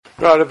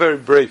Right, a very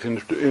brief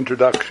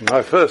introduction.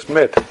 I first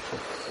met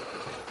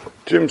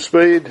Jim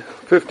Speed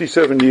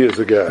 57 years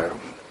ago.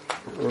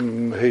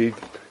 He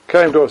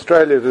came to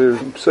Australia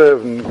to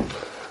serve in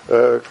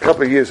a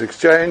couple of years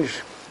exchange,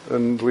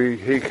 and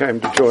he came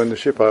to join the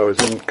ship I was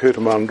in,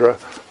 Commando,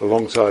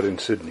 alongside in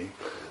Sydney.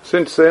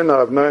 Since then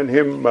I've known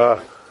him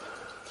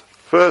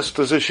first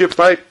as a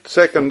shipmate,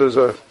 second as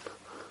a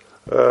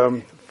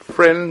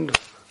friend,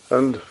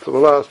 and for the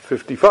last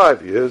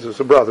 55 years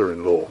as a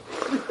brother-in-law.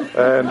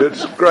 And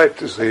it's great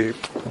to see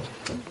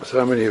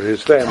so many of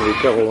his family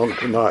come along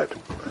tonight.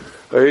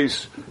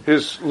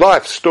 His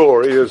life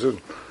story is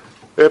an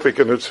epic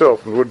in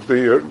itself and would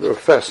be a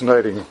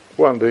fascinating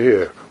one to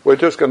hear. We're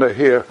just going to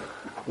hear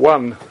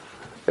one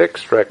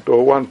extract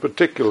or one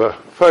particular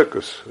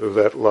focus of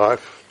that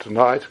life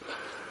tonight.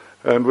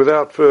 And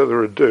without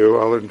further ado,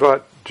 I'll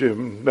invite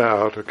Jim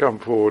now to come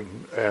forward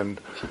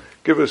and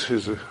give us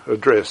his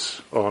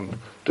address on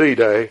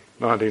D-Day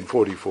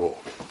 1944.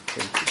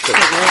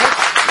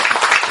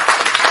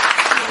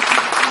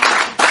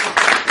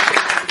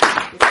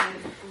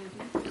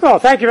 Well,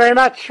 thank you very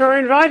much for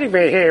inviting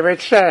me here.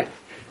 It's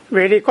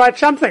really quite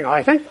something,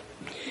 I think.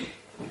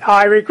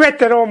 I regret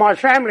that all my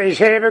family's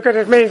here because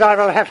it means I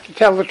will have to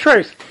tell the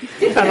truth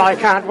and I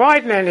can't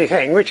widen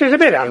anything, which is a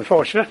bit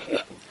unfortunate.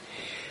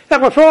 Now,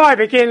 before I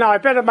begin, I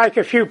better make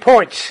a few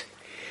points.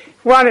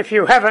 One, if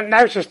you haven't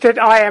noticed it,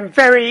 I am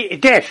very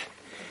deaf.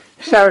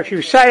 So if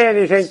you say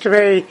anything to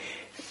me,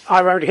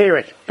 I won't hear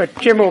it. But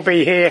Jim will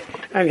be here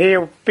and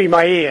he'll be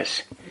my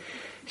ears.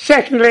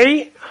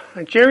 Secondly,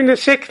 on June the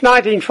 6th,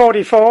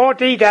 1944,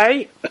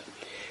 D-Day,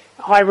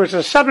 I was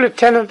a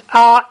Sub-Lieutenant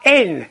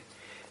RN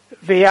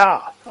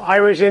VR. I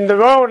was in the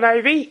Royal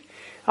Navy.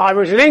 I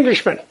was an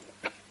Englishman.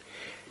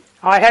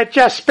 I had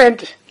just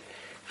spent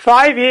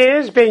 5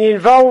 years being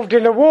involved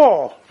in a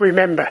war,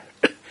 remember.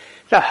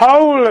 The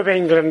whole of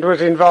England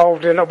was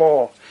involved in a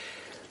war.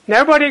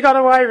 Nobody got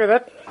away with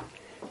it.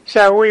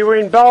 So we were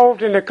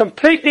involved in a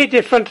completely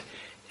different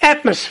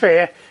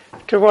atmosphere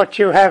to what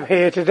you have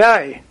here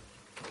today.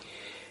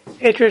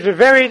 It was a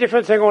very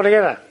different thing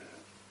altogether.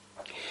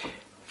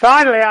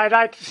 Finally, I'd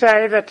like to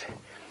say that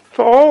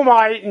for all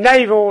my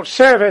naval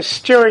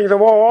service during the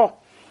war,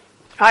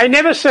 I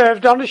never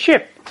served on a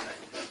ship.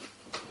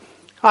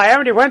 I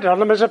only went on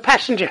them as a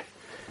passenger,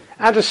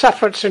 and a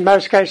sufferance in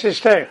most cases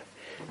too.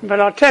 But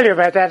I'll tell you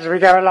about that as we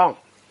go along.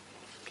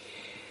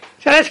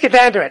 So let's get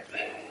down to it.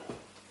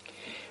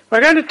 We're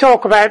going to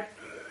talk about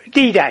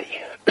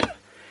D-Day.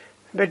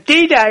 But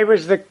D-Day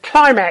was the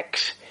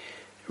climax,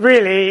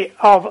 really,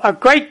 of a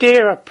great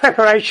deal of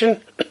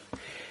preparation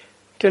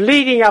to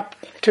leading up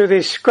to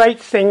this great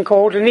thing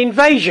called an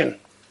invasion.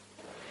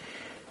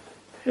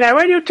 Now,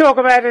 when you talk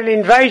about an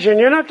invasion,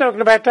 you're not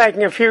talking about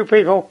taking a few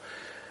people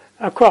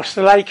across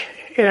the lake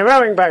in a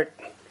rowing boat.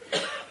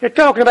 You're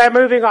talking about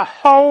moving a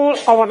whole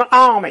of an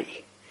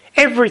army,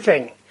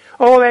 everything,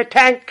 all their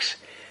tanks,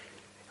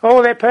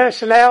 all their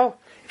personnel.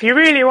 If you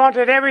really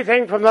wanted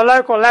everything from the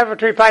local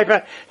lavatory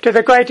paper to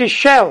the greatest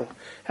shell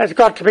has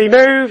got to be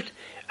moved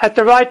at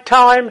the right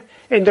time,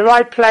 in the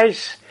right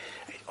place,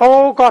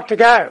 all got to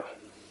go.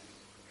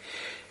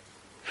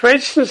 For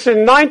instance,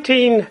 in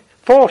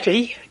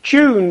 1940,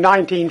 June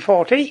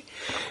 1940,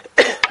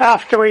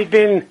 after we'd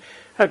been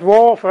at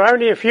war for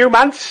only a few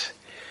months,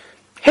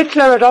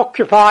 Hitler had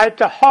occupied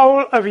the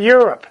whole of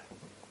Europe.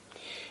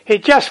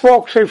 He'd just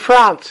walked through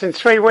France in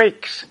 3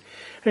 weeks.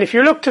 And if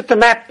you looked at the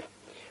map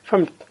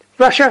from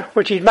Russia,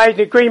 which he'd made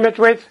an agreement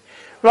with,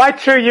 right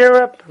through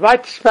Europe,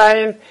 right to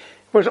Spain,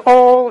 was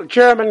all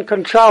German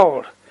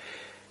controlled.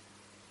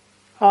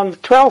 On the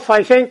 12th,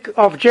 I think,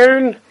 of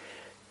June,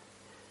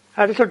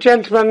 a little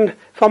gentleman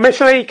from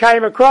Italy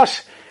came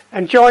across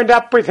and joined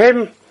up with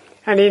him,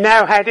 and he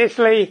now had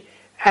Italy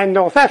and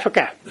North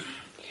Africa.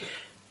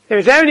 There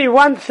was only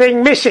one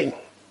thing missing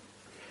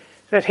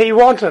that he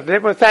wanted.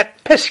 It was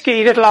that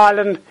pesky little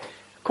island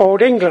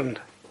called England.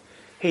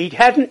 He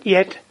hadn't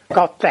yet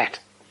got that.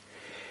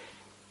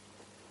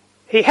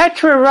 He had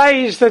to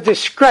erase the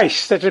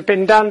disgrace that had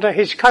been done to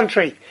his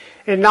country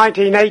in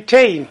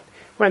 1918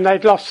 when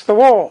they'd lost the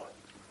war.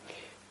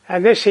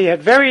 And this he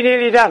had very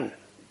nearly done.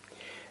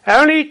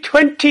 Only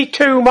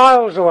 22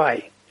 miles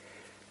away,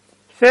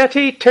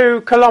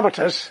 32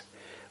 kilometres,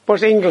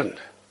 was England.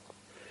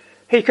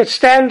 He could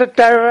stand at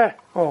Dover,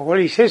 or well,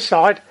 he's his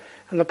side,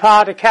 and the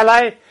part of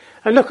Calais,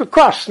 and look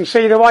across and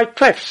see the white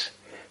cliffs.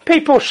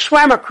 People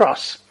swam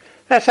across.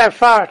 That's how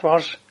far it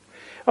was.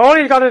 All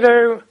he'd got to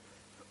do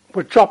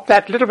was drop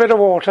that little bit of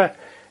water,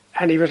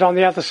 and he was on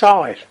the other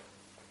side.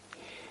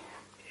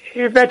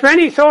 But when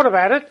he thought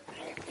about it,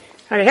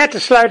 and he had to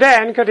slow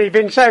down because he'd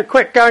been so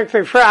quick going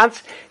through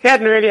France, he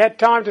hadn't really had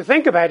time to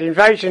think about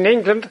invasion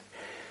England.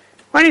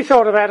 When he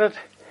thought about it,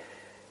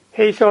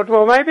 he thought,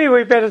 well, maybe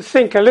we better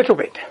think a little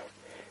bit.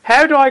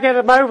 How do I get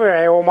them over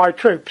there, all my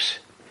troops?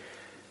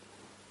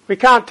 We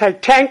can't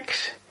take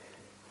tanks,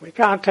 we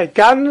can't take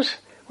guns,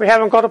 we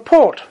haven't got a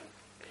port.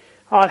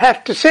 I'll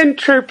have to send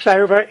troops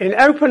over in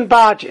open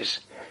barges,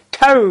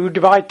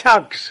 towed by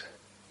tugs.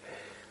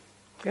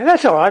 Yeah,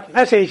 that's all right.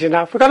 That's easy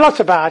enough. We've got lots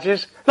of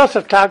barges, lots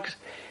of tugs,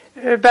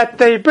 but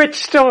the Brits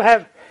still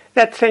have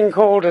that thing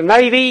called a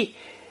navy,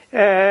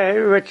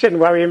 which didn't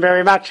worry him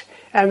very much,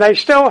 and they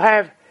still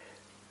have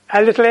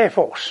a little air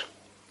force.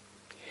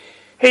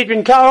 He'd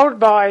been told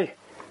by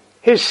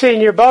his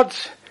senior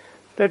bods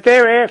that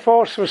their air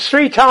force was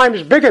 3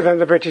 times bigger than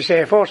the British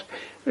Air Force,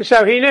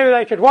 so he knew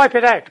they could wipe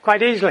it out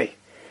quite easily.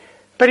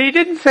 But he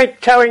didn't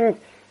think towing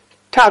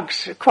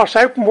tugs across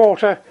open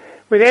water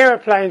with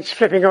aeroplanes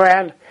flipping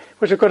around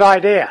was a good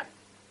idea.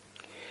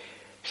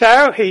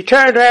 So he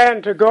turned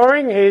round to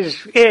Goring,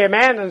 his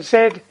airman, and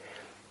said,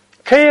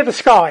 "Clear the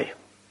sky.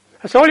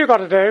 That's all you've got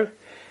to do.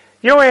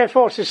 Your air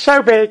force is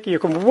so big you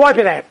can wipe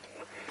it out.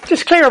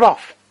 Just clear them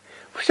off.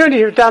 As soon as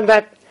you've done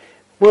that,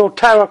 we'll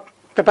tow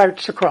the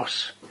boats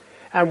across,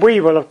 and we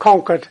will have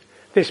conquered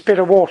this bit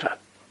of water."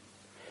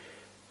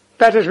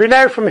 But as we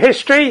know from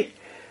history,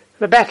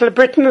 the Battle of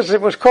Britain, as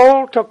it was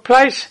called, took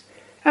place,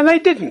 and they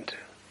didn't.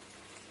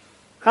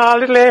 Our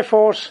little air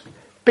force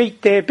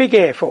beat their big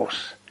air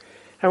force.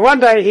 And one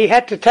day he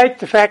had to face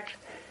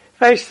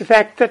the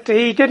fact that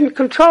he didn't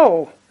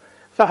control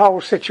the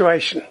whole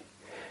situation.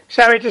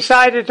 So he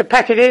decided to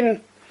pack it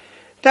in,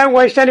 don't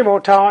waste any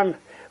more time,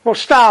 we'll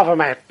starve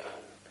them out.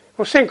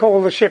 We'll sink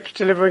all the ships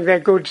delivering their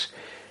goods,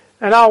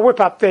 and I'll whip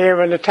up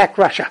there and attack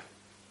Russia.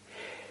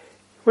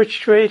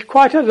 Which made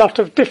quite a lot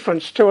of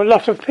difference to a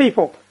lot of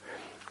people,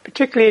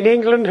 particularly in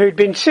England, who'd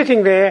been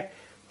sitting there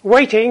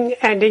waiting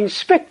and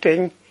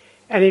inspecting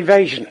an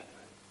invasion.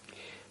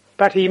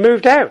 But he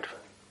moved out.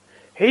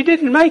 He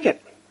didn't make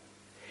it.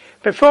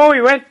 Before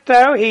he went,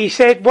 though, he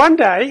said one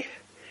day,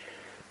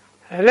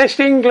 unless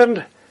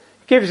England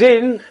gives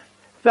in,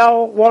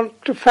 they'll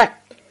want to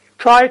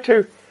try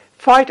to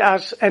fight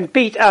us and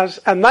beat us,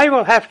 and they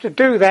will have to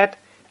do that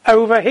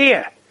over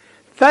here.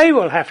 They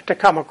will have to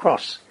come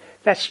across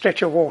that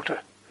stretch of water.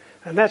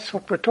 And that's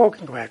what we're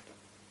talking about.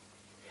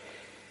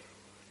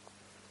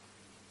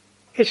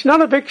 It's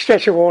not a big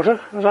stretch of water,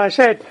 as I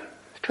said.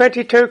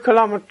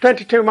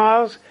 22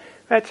 miles,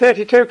 about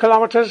 32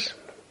 kilometres.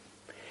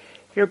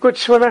 If you're a good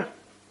swimmer,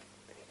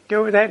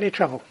 do it without any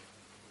trouble,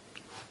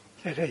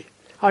 said he.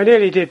 I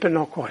nearly did, but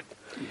not quite.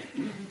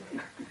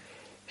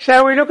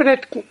 So we look at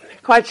it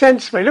quite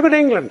sensibly. Look at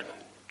England.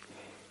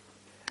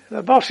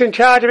 The boss in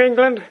charge of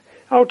England,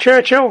 old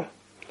Churchill,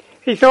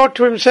 he thought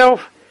to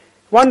himself,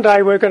 one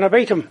day we're going to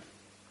beat them.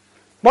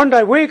 One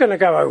day we're going to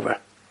go over.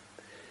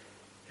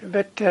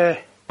 But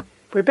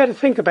we better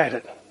think about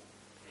it.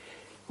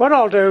 What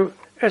I'll do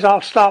is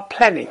I'll start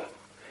planning.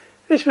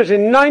 This was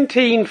in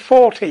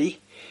 1940.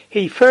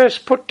 He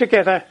first put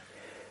together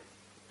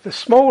the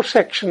small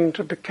section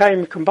that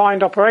became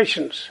combined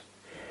operations.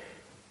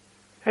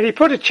 And he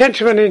put a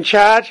gentleman in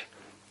charge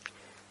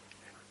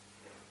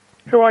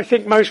who I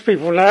think most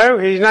people know.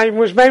 His name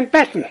was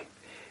Mountbatten,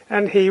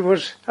 and he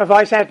was a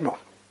Vice Admiral.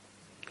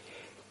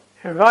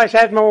 And Vice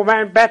Admiral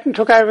Mountbatten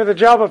took over the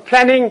job of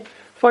planning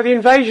for the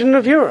invasion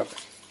of Europe.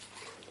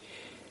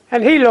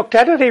 And he looked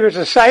at it, he was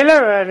a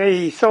sailor, and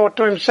he thought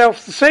to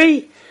himself, the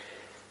sea,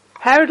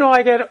 how do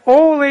I get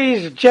all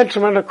these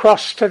gentlemen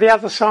across to the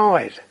other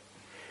side?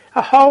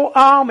 A whole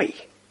army.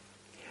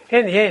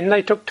 In the end,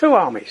 they took 2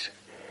 armies.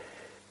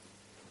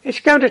 It's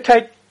going to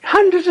take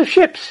hundreds of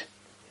ships.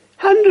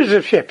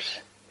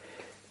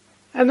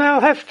 And they'll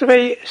have to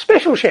be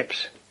special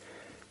ships.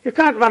 You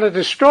can't run a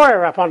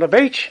destroyer up on the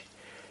beach.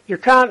 You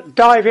can't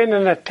dive in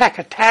and attack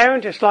a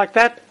town just like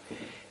that.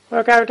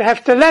 We're going to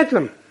have to land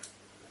them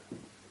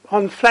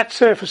on flat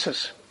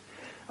surfaces,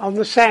 on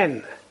the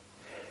sand.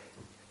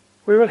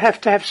 We will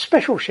have to have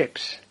special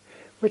ships,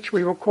 which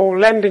we will call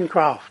landing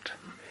craft,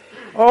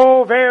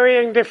 all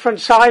varying different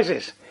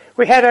sizes.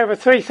 We had over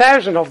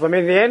 3,000 of them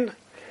in the end.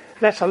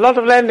 That's a lot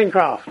of landing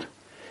craft.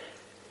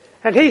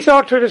 And he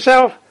thought to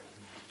himself,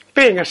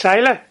 being a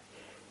sailor,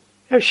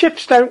 if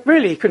ships don't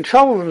really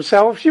control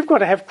themselves, you've got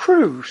to have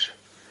crews.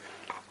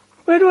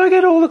 Where do I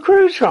get all the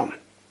crews from?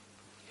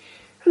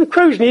 And the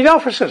crews need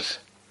officers.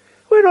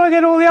 Where do I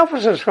get all the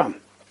officers from?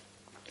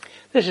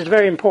 This is a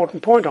very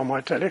important point, I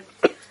might tell you.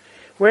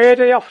 Where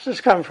do the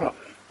officers come from?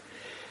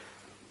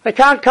 They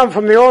can't come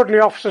from the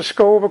ordinary officer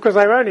school because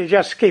they're only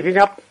just keeping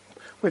up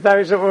with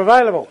those that were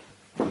available.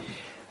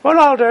 What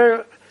I'll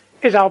do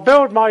is I'll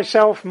build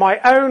myself my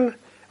own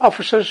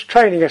officers'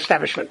 training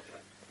establishment.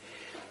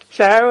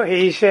 So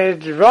he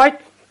said, right,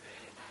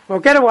 we'll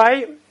get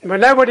away where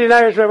nobody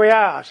knows where we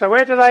are. So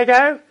where do they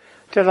go?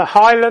 To the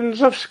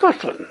Highlands of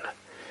Scotland.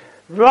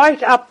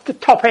 Right up the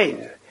top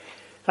end.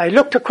 They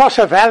looked across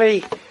a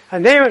valley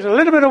and there was a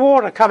little bit of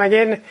water coming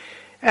in,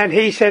 and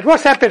he said,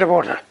 what's that bit of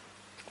water?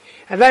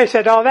 And they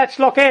said, oh, that's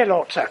Loch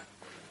Airlort, sir.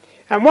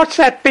 And what's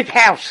that big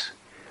house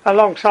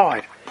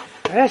alongside?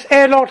 That's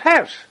Airlort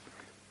House.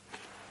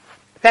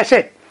 That's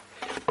it.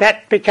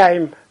 That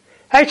became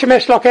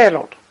HMS Loch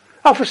Airlort,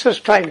 Officers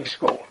Training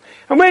School.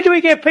 And where do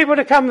we get people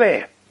to come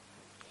there?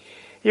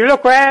 You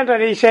look round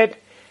and he said,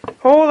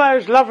 all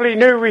those lovely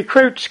new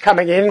recruits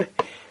coming in,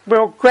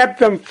 we'll grab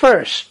them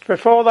first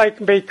before they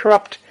can be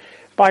corrupt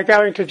by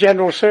going to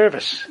general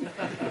service.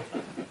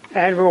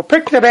 And we'll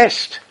pick the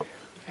best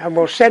and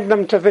we'll send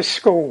them to this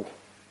school.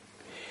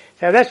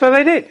 So that's what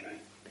they did.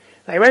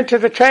 They went to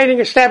the training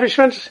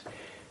establishments,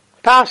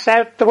 passed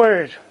out the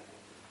word.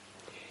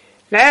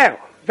 Now,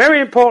 very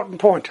important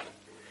point.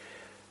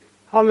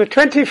 On the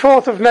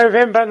 24th of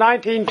November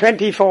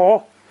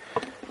 1924,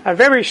 a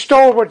very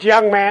stalwart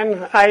young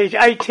man, aged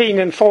 18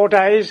 and 4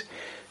 days,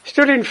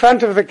 stood in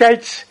front of the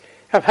gates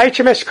of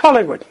HMS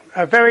Collingwood,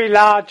 a very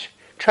large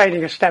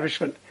training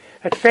establishment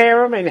at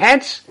Fareham in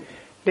Hants,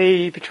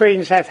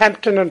 between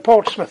Southampton and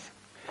Portsmouth.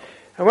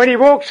 And when he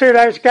walked through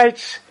those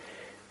gates,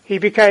 he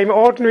became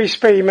Ordinary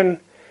Speedman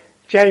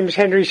James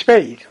Henry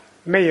Speed.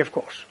 Me, of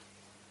course.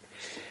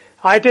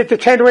 I did the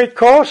 10-week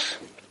course,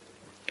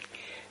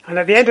 and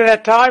at the end of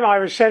that time I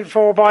was sent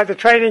for by the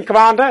training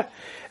commander,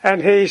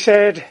 and he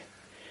said,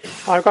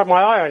 I've got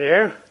my eye on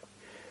you.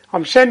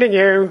 I'm sending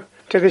you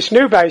to this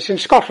new base in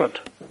Scotland.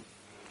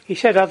 He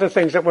said other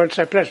things that weren't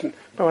so pleasant,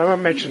 but I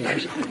won't mention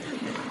those.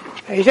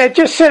 He said,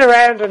 just sit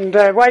around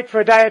and wait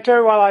for a day or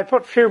two while I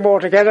put a few more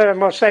together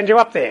and we'll send you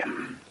up there.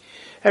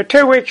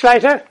 2 weeks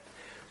later,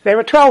 there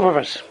were 12 of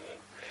us.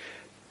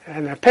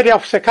 And the petty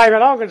officer came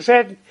along and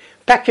said,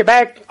 pack your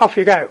bag, off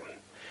you go.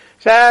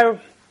 So,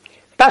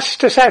 bus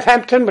to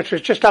Southampton, which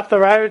was just up the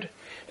road,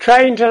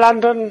 train to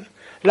London,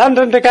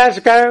 London to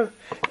Glasgow,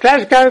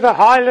 Glasgow the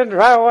Highland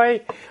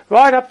Railway,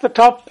 right up the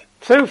top,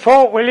 through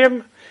Fort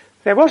William.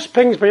 There was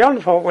things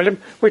beyond Fort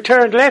William. We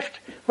turned left,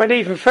 went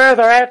even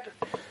further out,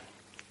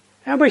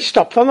 and we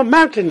stopped on the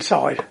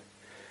mountainside.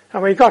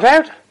 And we got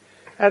out,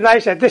 and they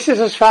said, this is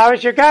as far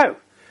as you go.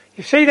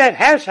 You see that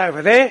house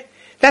over there?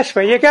 That's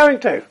where you're going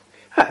to.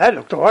 Oh, that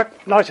looked all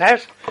right, nice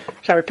house.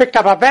 So we picked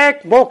up our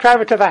bag, walked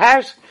over to the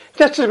house.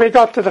 Just as we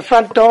got to the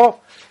front door,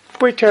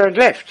 we turned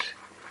left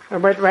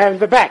and went round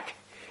the back.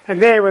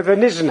 And there were the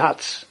Nissen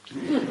huts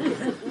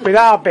with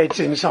our beds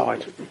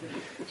inside.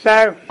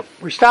 So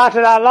we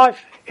started our life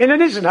in a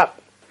Nissen hut.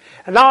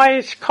 A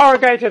nice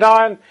corrugated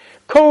iron,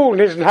 cool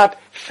Nissen hut,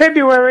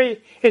 February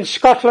in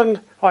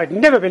Scotland. I'd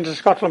never been to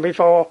Scotland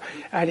before,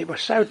 and it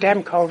was so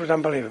damn cold it was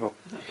unbelievable.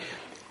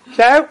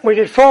 So we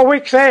did 4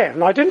 weeks there,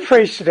 and I didn't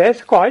freeze to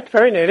death, quite,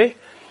 very nearly.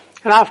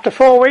 And after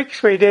 4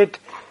 weeks we did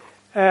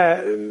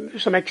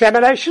some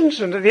examinations,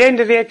 and at the end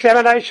of the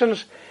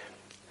examinations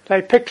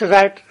they picked us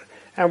out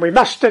and we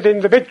mustered in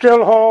the big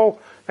drill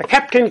hall. The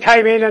captain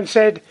came in and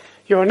said,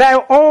 you're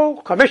now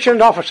all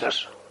commissioned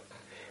officers.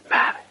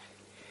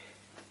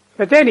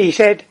 But then he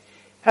said,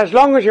 as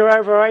long as you're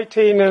over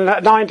 18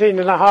 and 19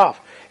 and a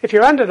half. If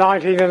you're under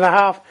 19 and a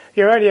half,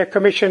 you're only a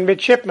commissioned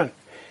midshipman.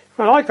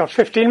 Well, I got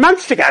 15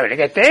 months to go to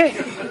get there.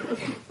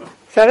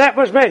 So that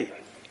was me,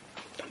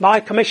 my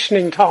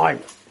commissioning time.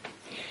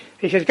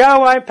 He said,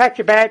 go away, pack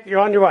your bag, you're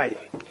on your way.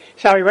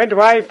 So we went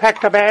away,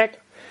 packed our bag,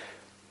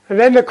 and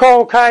then the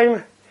call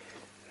came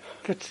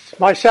that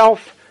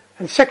myself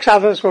and 6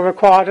 others were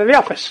required in the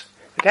office.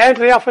 Down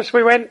to the office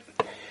we went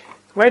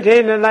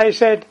in, and they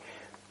said,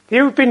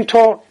 you've been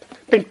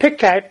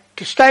picked out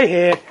to stay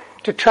here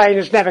to train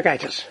as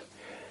navigators.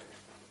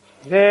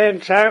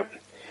 Then so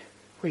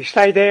we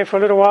stayed there for a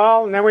little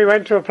while, and then we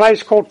went to a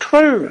place called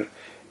Troon,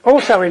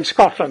 also in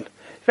Scotland.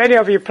 If any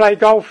of you play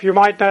golf, you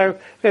might know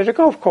there's a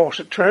golf course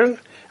at Troon.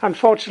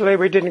 Unfortunately,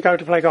 we didn't go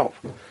to play golf.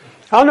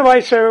 On the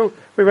way through,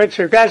 we went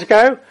through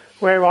Glasgow,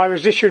 where I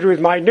was issued with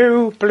my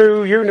new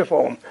blue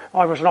uniform.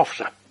 I was an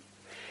officer.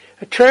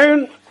 At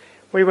Troon,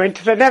 we went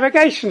to the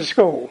navigation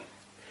school,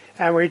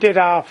 and we did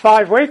our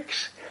 5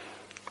 weeks,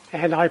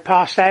 and I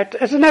passed out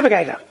as a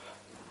navigator.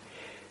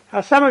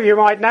 Now, some of you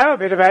might know a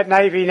bit about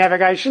Navy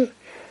navigation,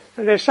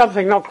 and there's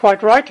something not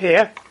quite right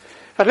here.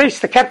 At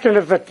least the captain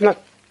of the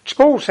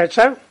school said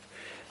so.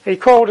 He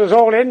called us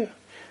all in,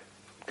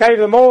 gave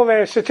them all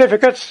their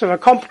certificates of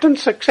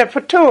competence except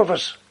for 2 of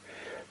us.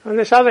 And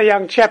this other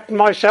young chap and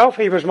myself,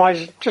 he was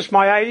just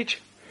my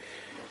age,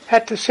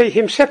 had to see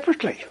him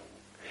separately.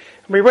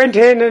 We went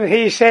in and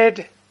he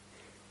said,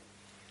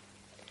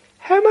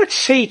 how much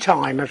sea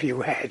time have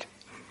you had?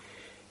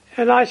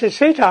 And I said,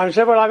 sea time? He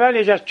said, well, I've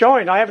only just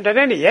joined, I haven't had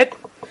any yet.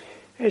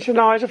 He said,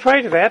 no, I was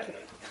afraid of that.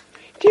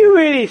 Do you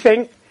really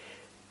think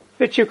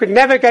that you could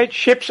navigate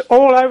ships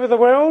all over the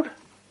world?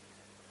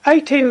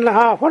 18 and a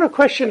half, what a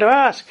question to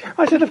ask.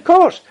 I said, of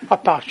course. I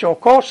passed your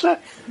course, sir.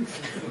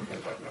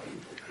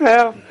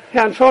 Well, he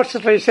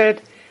unfortunately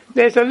said,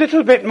 there's a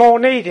little bit more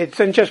needed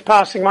than just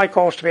passing my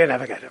course to be a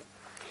navigator.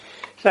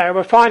 So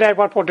we'll find out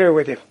what we'll do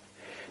with him.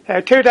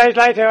 2 days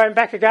later I went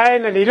back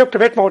again, and he looked a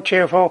bit more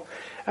cheerful,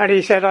 and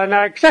he said, I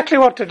know exactly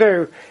what to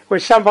do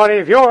with somebody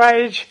of your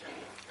age,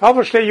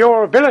 obviously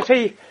your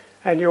ability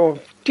and your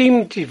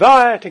deemed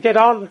desire to get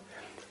on.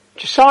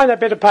 Just sign that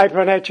bit of paper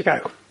and out you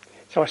go.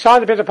 So I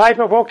signed a bit of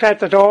paper, walked out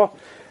the door.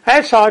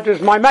 Outside was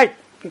my mate.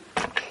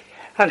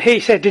 And he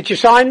said, did you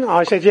sign?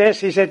 I said, yes.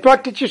 He said,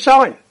 what did you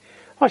sign?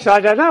 I said, I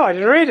don't know, I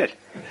didn't read it.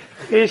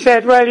 He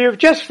said, well, you've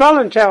just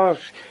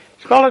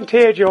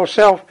volunteered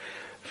yourself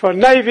for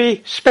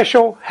Navy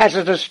Special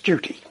Hazardous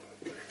Duty.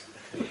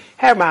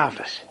 How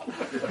marvellous.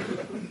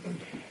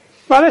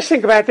 Well, let's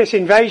think about this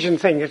invasion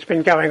thing that's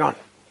been going on.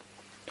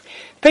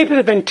 People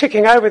have been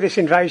ticking over this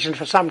invasion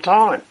for some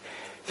time.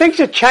 things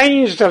had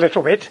changed a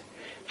little bit.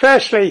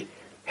 Firstly,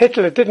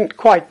 Hitler didn't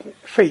quite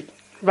defeat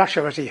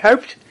Russia as he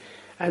hoped,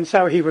 and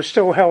so he was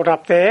still held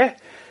up there.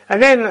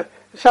 And then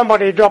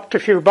somebody dropped a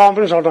few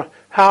bombs on a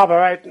harbour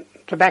out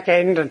the back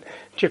end, and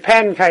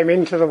Japan came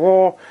into the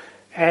war,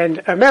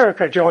 and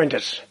America joined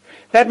us.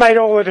 That made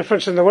all the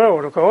difference in the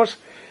world, of course,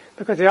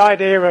 because the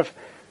idea of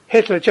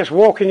Hitler just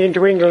walking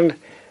into England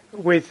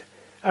with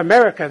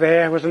America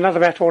there was another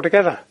matter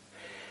altogether.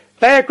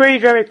 They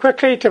agreed very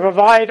quickly to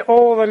provide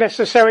all the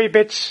necessary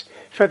bits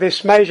for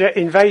this major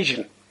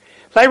invasion.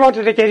 They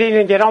wanted to get in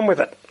and get on with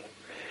it.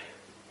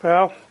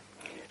 Well,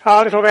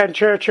 our little man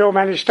Churchill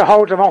managed to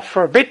hold them off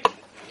for a bit.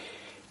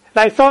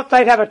 They thought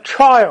they'd have a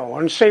trial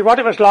and see what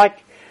it was like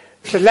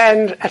to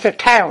land at a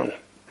town.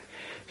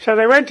 So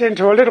they went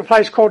into a little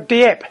place called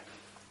Dieppe.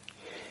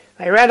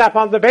 They ran up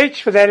on the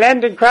beach with their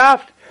landing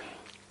craft,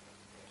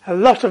 a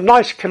lot of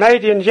nice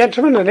Canadian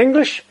gentlemen and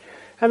English,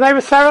 and they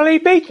were thoroughly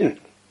beaten.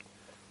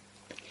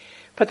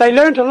 But they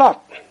learnt a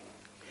lot.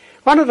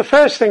 One of the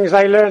first things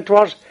they learnt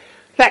was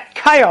that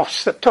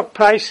chaos that took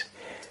place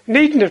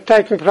needn't have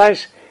taken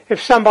place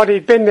if somebody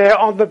had been there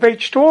on the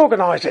beach to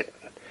organise it.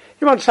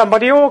 You want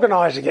somebody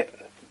organising it.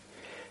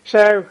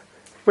 So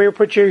we'll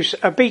produce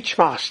a beach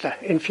master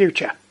in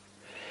future.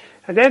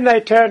 And then they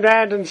turned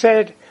round and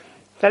said,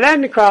 the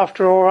landing craft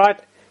are all right,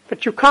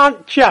 but you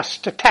can't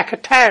just attack a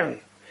town.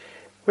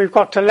 We've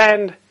got to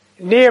land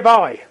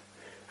nearby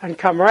and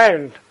come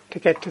round to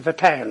get to the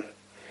town.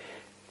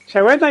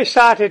 So when they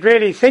started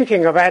really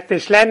thinking about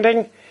this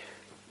landing,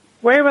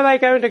 where were they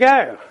going to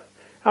go?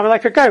 I mean, they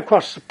could go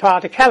across the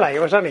part of Calais.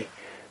 It was only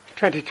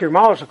 22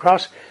 miles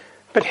across.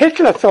 But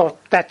Hitler thought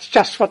that's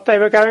just what they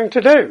were going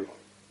to do.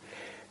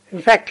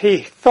 In fact, he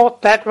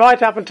thought that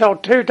right up until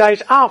 2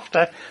 days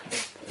after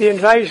the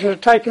invasion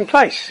had taken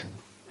place.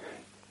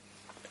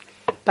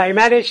 They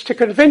managed to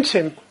convince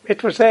him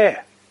it was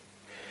there.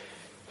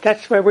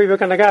 That's where we were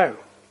going to go.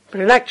 But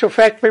in actual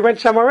fact, we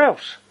went somewhere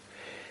else.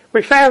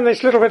 We found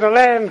this little bit of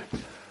land,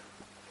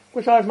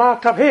 which I've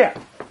marked up here.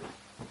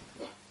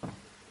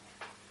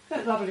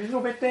 That lovely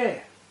little bit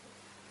there.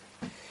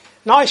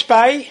 Nice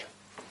bay,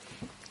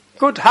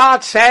 good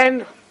hard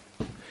sand,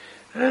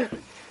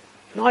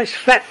 nice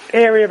flat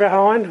area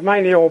behind,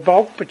 mainly all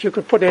bog, but you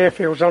could put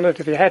airfields on it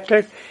if you had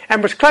to,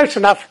 and was close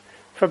enough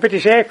for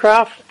British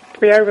aircraft to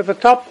be over the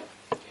top.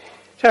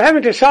 So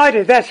having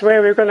decided that's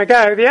where we were going to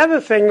go, the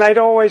other thing they'd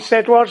always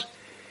said was,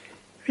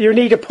 you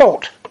need a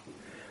port.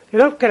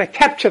 You're not going to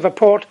capture the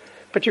port,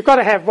 but you've got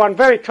to have one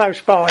very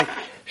close by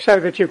so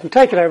that you can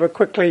take it over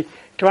quickly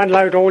to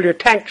unload all your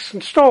tanks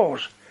and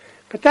stores.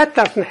 But that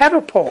doesn't have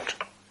a port.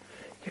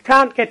 You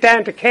can't get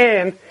down to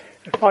Cairn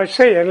by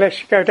sea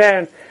unless you go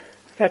down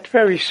that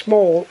very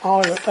small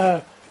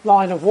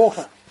line of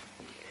water.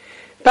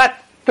 But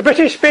the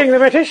British, being the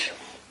British,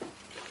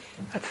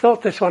 had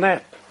thought this one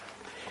out.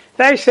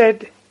 They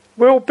said,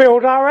 we'll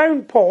build our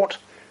own port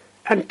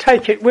and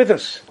take it with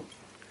us.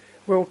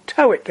 We'll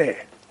tow it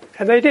there.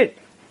 And they did.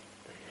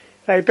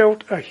 They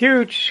built a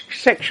huge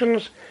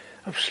sections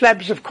of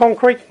slabs of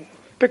concrete,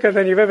 bigger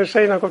than you've ever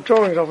seen. I've got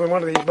drawings of them in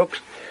one of these books.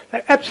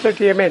 They're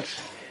absolutely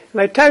immense. And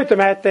they towed them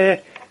out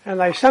there, and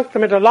they sunk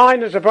them into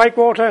line as a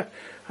breakwater,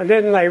 and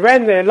then they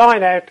ran their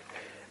line out,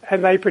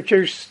 and they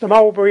produced the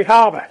Mulberry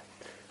Harbour,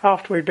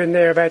 after we'd been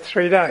there about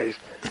 3 days.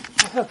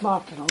 I have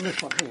marked it on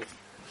this one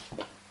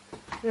here.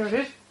 Here it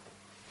is.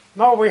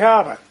 Mulberry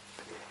Harbour.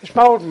 It's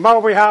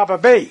Mulberry Harbour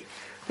B.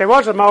 There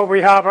was a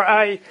Mulberry Harbour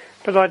A,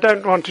 but I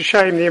don't want to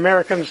shame the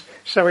Americans,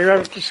 so we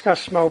won't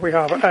discuss Mulberry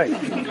Harbour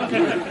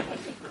A.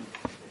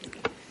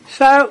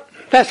 So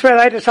that's where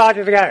they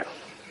decided to go.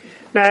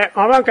 Now,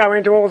 I won't go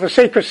into all the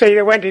secrecy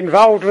that went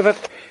involved with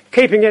it,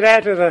 keeping it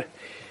out of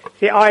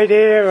the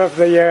idea of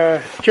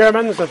the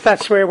Germans that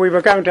that's where we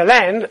were going to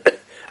land,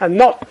 and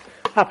not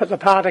up at the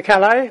part of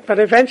Calais, but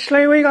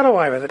eventually we got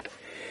away with it,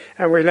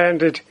 and we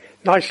landed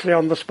nicely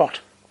on the spot.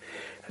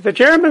 The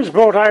Germans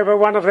brought over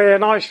one of their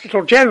nice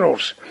little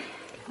generals.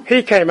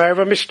 He came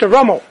over, Mr.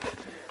 Rommel.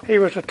 He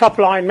was a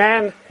top-line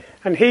man,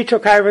 and he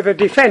took over the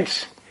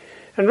defence.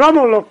 And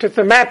Rommel looked at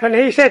the map and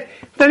he said,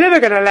 they're never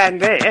going to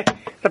land there,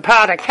 the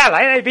part of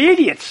Calais, they'd be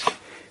idiots.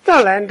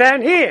 They'll land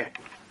down here,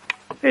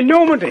 in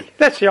Normandy.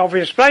 That's the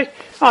obvious place.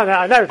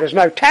 I know there's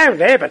no town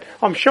there, but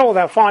I'm sure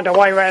they'll find a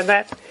way around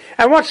that.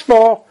 And what's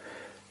more,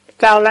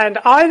 they'll land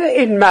either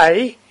in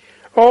May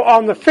or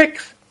on the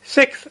 5th,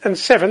 6th and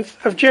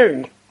 7th of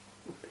June,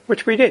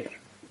 which we did.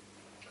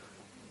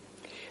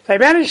 They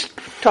managed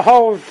to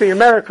hold the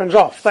Americans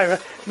off.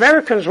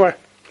 Americans were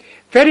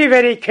very,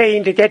 very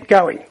keen to get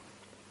going.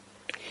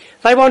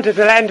 They wanted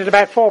to land at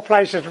about 4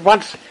 places at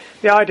once,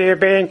 the idea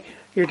being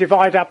you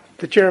divide up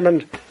the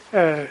German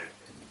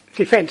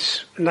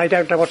defence and they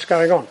don't know what's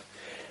going on.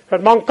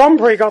 But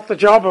Montgomery got the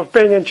job of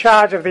being in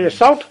charge of the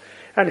assault,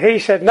 and he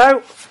said,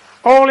 no,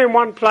 all in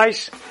one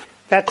place,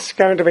 that's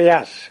going to be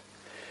us.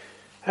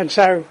 And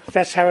so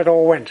that's how it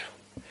all went.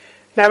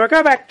 Now we'll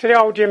go back to the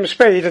old Jim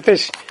Speed at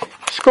this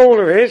school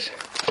of his.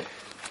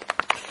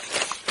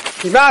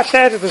 He marched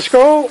out of the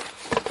school,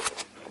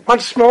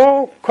 once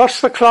more,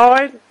 crossed the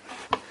Clyde,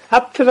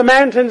 up to the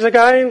mountains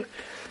again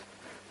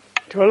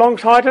to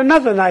alongside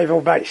another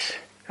naval base.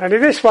 Only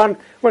this one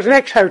was an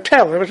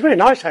ex-hotel. It was a very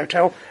nice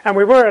hotel, and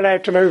we were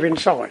allowed to move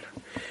inside.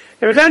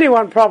 There was only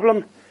one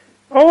problem.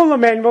 All the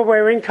men were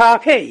wearing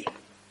khaki.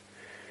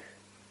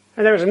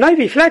 And there was a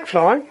Navy flag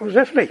flying, it was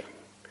lovely,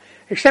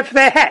 except for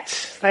their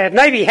hats. They had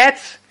Navy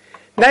hats,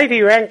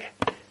 Navy rank,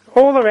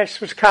 all the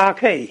rest was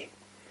khaki.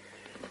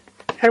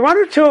 And one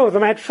or two of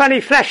them had funny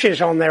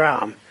flashes on their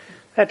arm.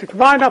 They had the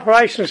Combined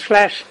Operations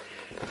flash,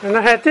 and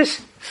they had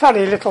this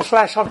funny little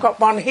flash. I've got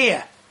one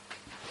here.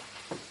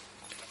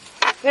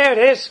 There it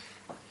is.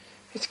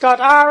 It's got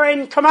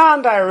RN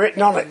Commando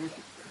written on it.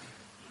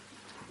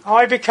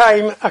 I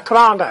became a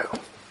commando.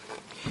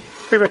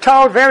 We were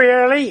told very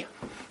early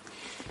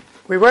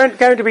we weren't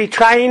going to be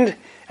trained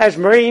as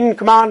Marine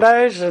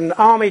commandos and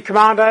Army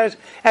commandos,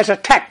 as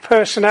attack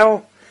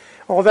personnel,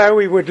 although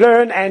we would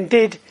learn and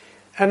did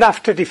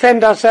enough to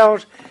defend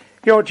ourselves.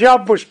 Your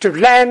job was to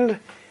land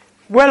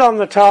well on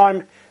the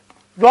time,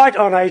 right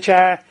on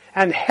HR,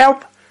 and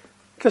help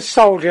the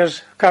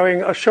soldiers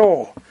going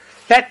ashore.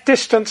 That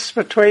distance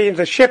between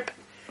the ship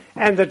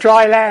and the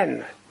dry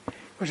land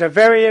was a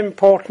very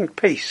important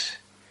piece.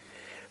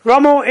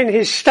 Rommel, in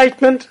his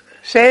statement,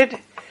 said,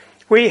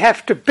 we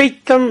have to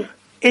beat them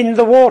in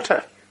the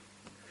water.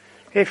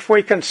 If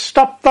we can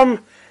stop them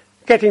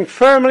getting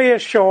firmly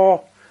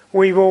ashore,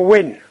 we will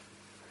win.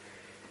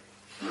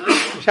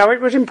 So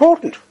it was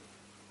important.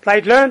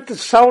 They'd learnt that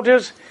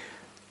soldiers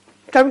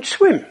don't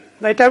swim.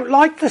 They don't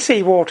like the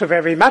sea water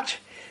very much,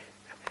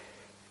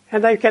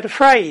 and they get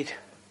afraid.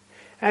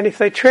 And if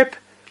they trip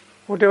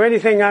or do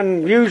anything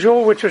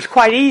unusual, which was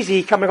quite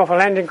easy coming off a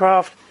landing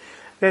craft,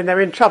 then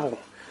they're in trouble.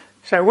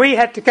 So we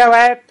had to go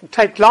out and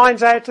take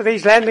lines out to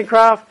these landing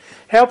craft,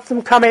 help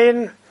them come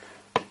in,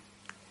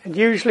 and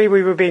usually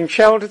we were being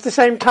shelled at the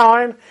same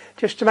time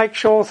just to make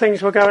sure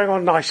things were going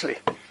on nicely.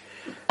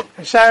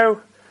 And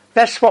so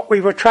that's what we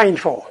were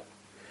trained for.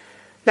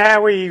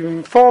 Now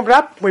we formed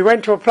up, we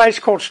went to a place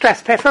called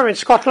Strathpeffer in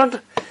Scotland.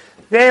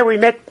 There we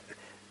met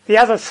the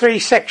other three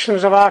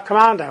sections of our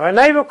commando. A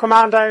naval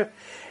commando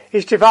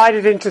is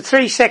divided into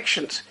three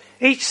sections.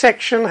 Each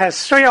section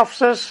has 3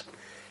 officers,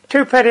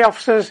 2 petty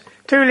officers,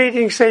 2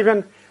 leading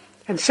seamen,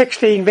 and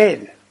 16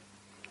 men.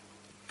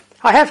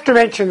 I have to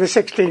mention the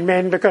 16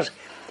 men because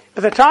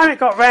by the time it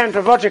got round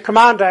to Roger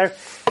Commando,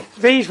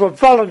 these were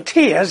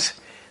volunteers.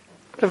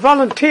 The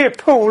volunteer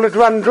pool had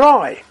run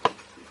dry.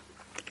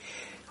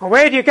 Well,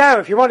 where do you go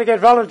if you want to get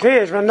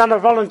volunteers when none are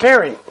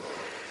volunteering?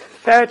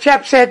 So a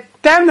chap said,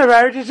 down the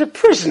road is a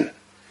prison,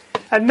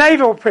 a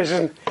naval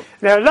prison.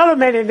 There are a lot of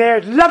men in there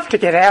who'd love to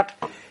get out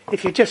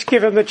if you just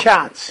give them the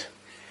chance.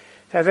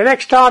 So the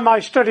next time I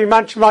stood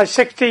amongst my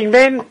 16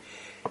 men,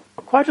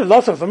 quite a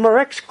lot of them were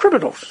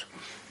ex-criminals.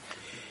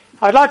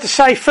 I'd like to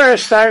say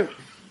first, though,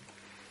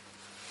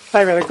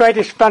 they were the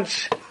greatest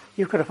bunch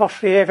you could have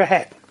possibly ever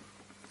had.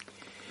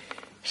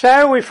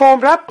 So we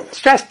formed up,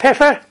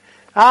 Strathpeffer.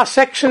 Our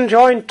section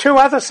joined 2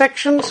 other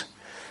sections,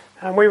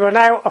 and we were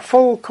now a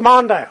full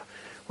commando.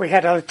 We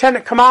had a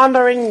lieutenant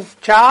commander in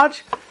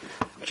charge,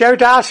 Joe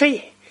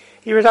Darcy.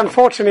 He was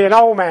unfortunately an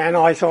old man,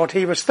 I thought.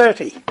 He was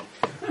 30.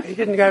 He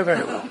didn't go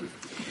very well.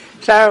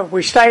 So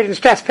we stayed in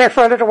Strathpeffer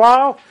for a little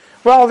while.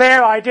 While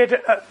there, I did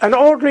an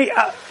ordinary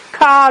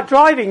car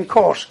driving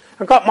course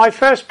and got my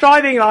first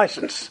driving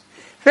licence.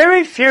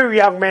 Very few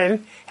young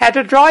men had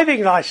a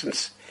driving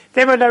licence.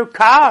 There were no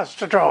cars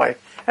to drive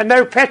and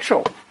no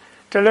petrol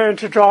to learn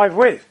to drive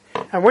with.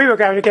 And we were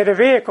going to get a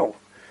vehicle.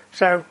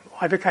 So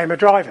I became a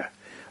driver.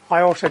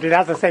 I also did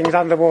other things,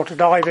 underwater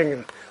diving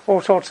and all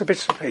sorts of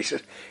bits and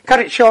pieces. Cut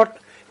it short,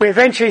 we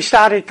eventually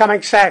started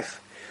coming south,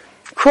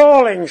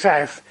 crawling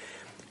south,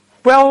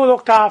 well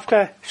looked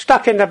after,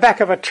 stuck in the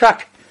back of a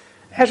truck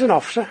as an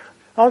officer,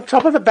 on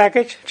top of the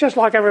baggage, just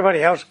like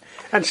everybody else,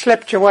 and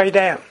slept your way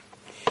down.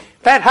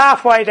 About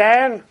halfway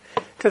down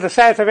to the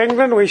south of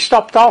England, we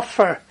stopped off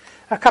for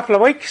a couple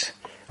of weeks,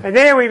 and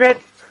there we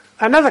met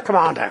another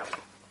commando.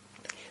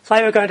 So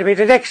they were going to be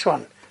the next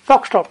one,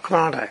 Foxtrot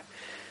Commando.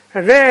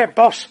 And their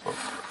boss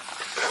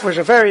was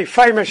a very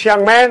famous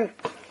young man.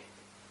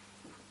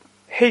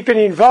 He'd been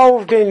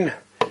involved in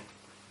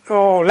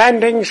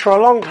landings for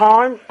a long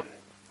time.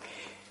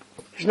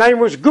 His name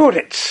was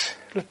Gurditz,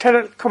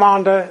 Lieutenant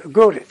Commander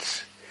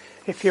Gurditz.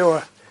 If you're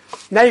a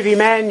Navy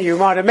man, you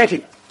might have met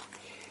him.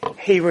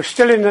 He was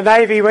still in the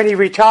Navy when he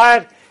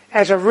retired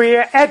as a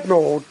Rear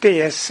Admiral,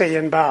 DSC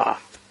and Bar.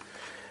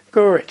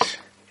 Gurditz.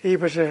 He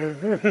was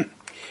a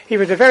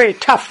very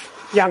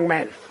tough young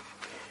man.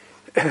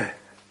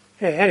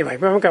 Anyway,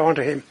 we won't go on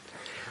to him.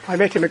 I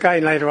met him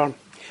again later on.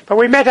 But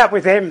we met up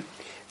with them.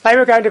 They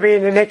were going to be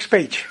in the next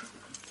beach.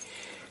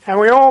 And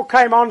we all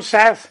came on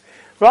south,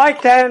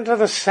 right down to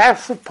the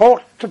south of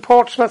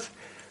Portsmouth.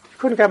 You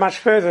couldn't go much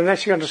further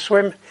unless you're going to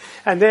swim.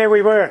 And there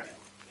we were.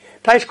 A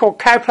place called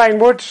Cowplain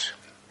Woods.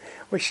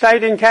 We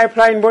stayed in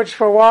Cowplain Woods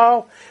for a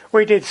while.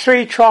 We did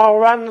 2 trial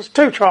runs,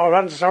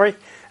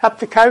 up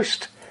the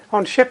coast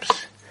on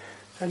ships.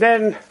 And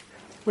then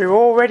we were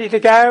all ready to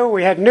go.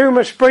 We had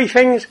numerous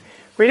briefings.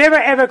 We never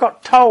ever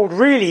got told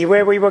really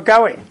where we were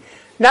going.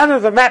 none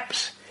of the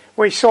maps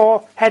we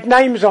saw had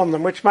names on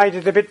them, which made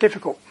it a bit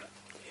difficult.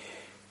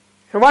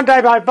 And one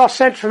day my boss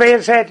sent for me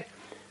and said,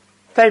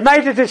 they've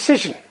made a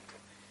decision.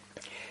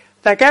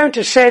 They're going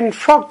to send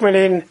frogmen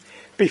in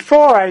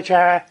before 8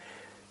 hour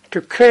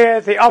to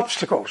clear the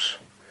obstacles.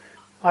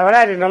 I will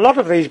add, in a lot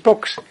of these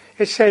books,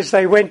 it says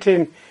they went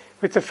in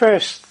with the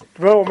first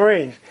Royal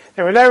Marines.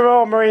 There were no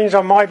Royal Marines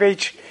on my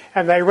beach,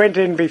 and they went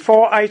in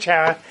before 8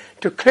 hour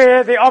to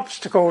clear the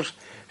obstacles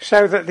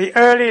so that the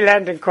early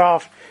landing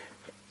craft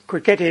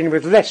could get in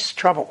with less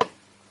trouble.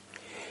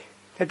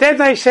 And then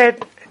they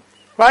said,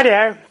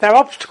 rightio, there are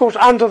obstacles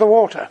under the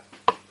water.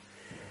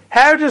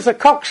 How does the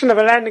coxswain of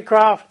a landing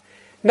craft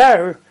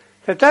know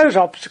that those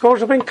obstacles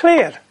have been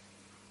cleared?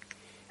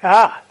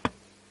 No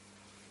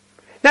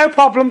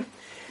problem.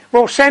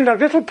 We'll send a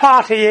little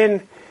party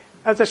in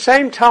at the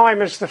same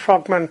time as the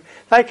frogmen.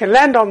 They can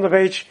land on the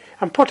beach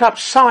and put up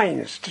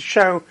signs to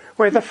show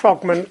where the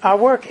frogmen are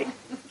working.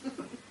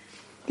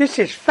 This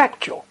is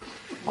factual,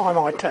 I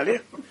might tell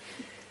you.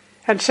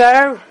 And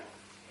so,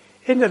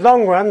 in the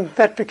long run,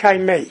 that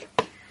became me.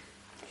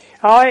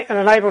 I and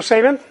an able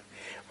seaman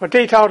were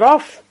detailed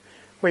off.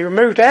 We were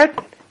moved out.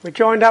 We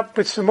joined up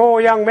with some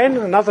more young men,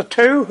 another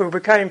 2, who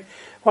became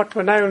what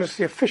were known as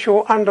the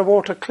official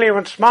underwater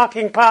clearance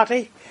marking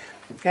party,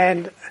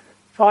 and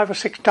 5 or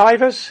 6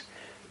 divers.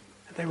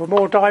 There were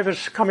more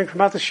divers coming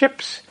from other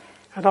ships,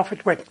 and off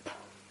it went.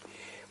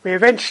 We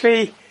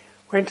eventually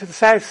went to the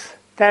south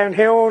down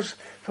hills,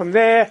 from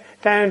there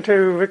down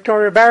to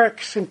Victoria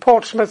Barracks in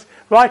Portsmouth,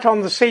 right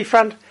on the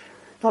seafront.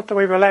 Not that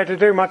we were allowed to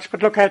do much,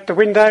 but look out the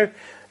window.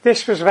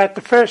 This was about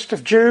the 1st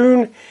of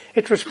June.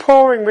 It was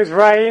pouring with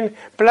rain,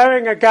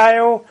 blowing a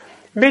gale,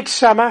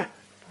 midsummer.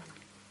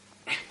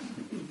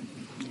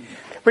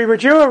 We were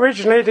due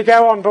originally to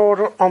go on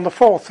board on the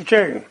 4th of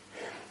June.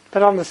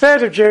 But on the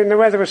 3rd of June, the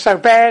weather was so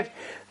bad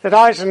that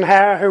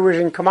Eisenhower, who was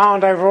in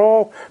command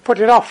overall, put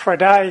it off for a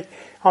day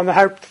on the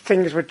hope that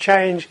things would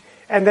change,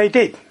 and they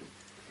did.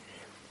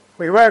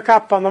 We woke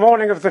up on the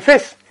morning of the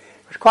 5th.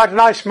 It was quite a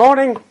nice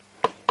morning.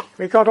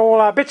 We got all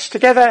our bits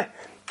together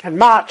and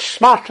marched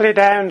smartly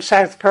down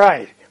South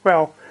Parade.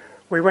 Well,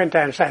 we went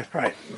down South Parade.